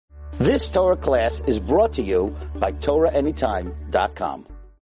This Torah class is brought to you by TorahAnytime.com.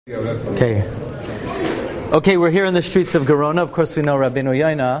 Okay, we're here in the streets of Gerona. Of course, we know Rabbeinu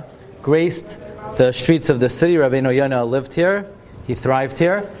Yonah graced the streets of the city. Rabbeinu Yonah lived here. He thrived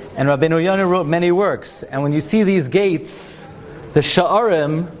here. And Rabbeinu Yonah wrote many works. And when you see these gates, the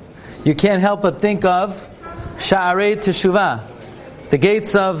Sha'arim, you can't help but think of Sha'arei Teshuva, the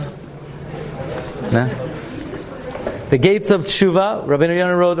gates of Teshuva. Rabbeinu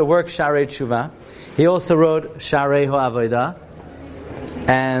Yonah wrote a work, Sha'arei Teshuva. He also wrote Sha'arei Ha'avodah.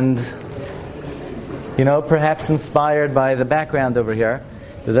 And, perhaps inspired by the background over here.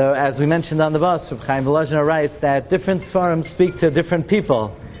 Though, as we mentioned on the bus, Reb Chaim Volozhiner writes that different Sfarim speak to different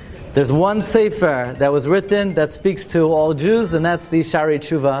people. There's one Sefer that was written that speaks to all Jews, and that's the Sha'arei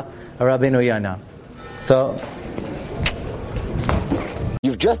Teshuva of Rabbeinu Yonah. So,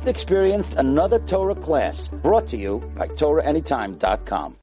 you've just experienced another Torah class brought to you by TorahAnytime.com.